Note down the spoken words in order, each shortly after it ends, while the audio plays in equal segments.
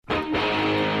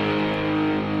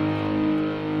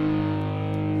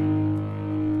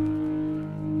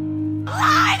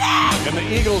And the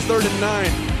Eagles 3rd and 9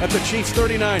 at the Chiefs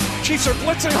 39. Chiefs are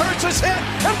blitzing. Hurts is hit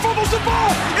and fumbles the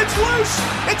ball. It's loose.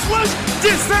 It's loose.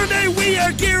 This Sunday we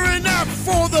are gearing up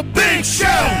for the big show.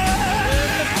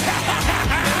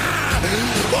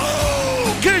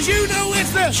 Cause you know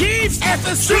it's the Chiefs at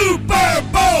the Super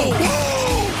Bowl.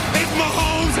 It's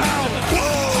Mahomes'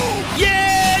 house.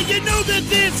 Yeah, you know that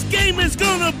this game is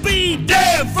gonna be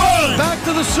damn fun. Back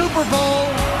to the Super Bowl.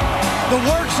 The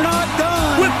work's not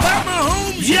done. With Pat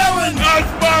Mahomes yelling,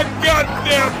 That's my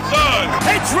goddamn son.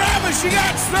 hey Travis, you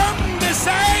got something to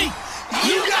say?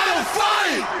 You gotta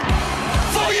fight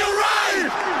for your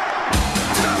right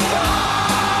to party.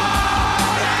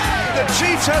 The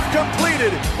Chiefs have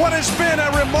completed what has been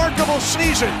a remarkable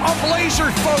season of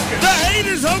laser focus. The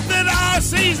haters hope that our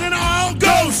season all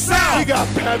goes south. We got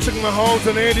Patrick Mahomes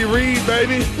and Andy Reid,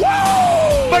 baby.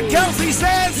 Woo! But Kelsey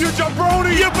says, You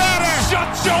jabroni. you better Shut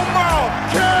your mouth.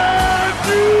 Can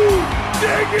you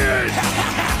dig it?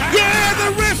 yeah,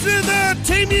 the rest of the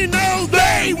team, you know,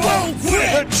 they won't quit.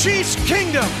 The Chiefs'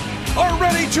 kingdom are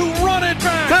ready to run it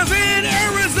back. Cause in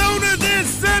Arizona this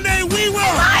Sunday we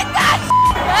will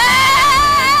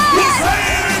we'll say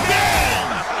it again.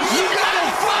 You gotta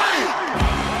fight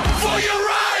for your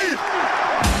right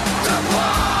to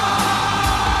party.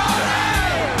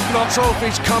 The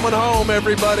trophy's coming home,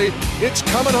 everybody. It's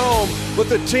coming home with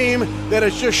the team that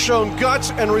has just shown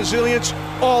guts and resilience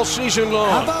all season long.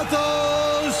 How about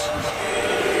those?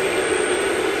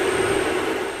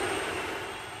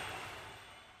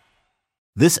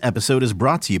 This episode is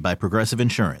brought to you by Progressive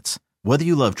Insurance. Whether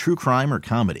you love true crime or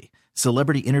comedy,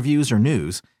 celebrity interviews or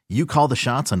news, you call the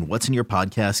shots on what's in your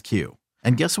podcast queue.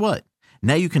 And guess what?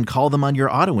 Now you can call them on your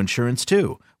auto insurance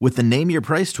too with the Name Your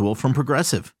Price tool from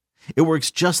Progressive. It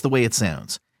works just the way it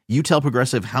sounds. You tell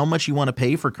Progressive how much you want to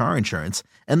pay for car insurance,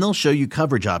 and they'll show you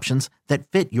coverage options that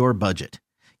fit your budget.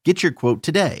 Get your quote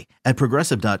today at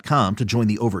Progressive.com to join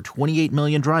the over 28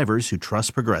 million drivers who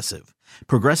trust Progressive.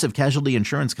 Progressive Casualty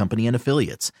Insurance Company and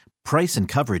Affiliates. Price and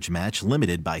coverage match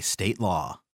limited by state law.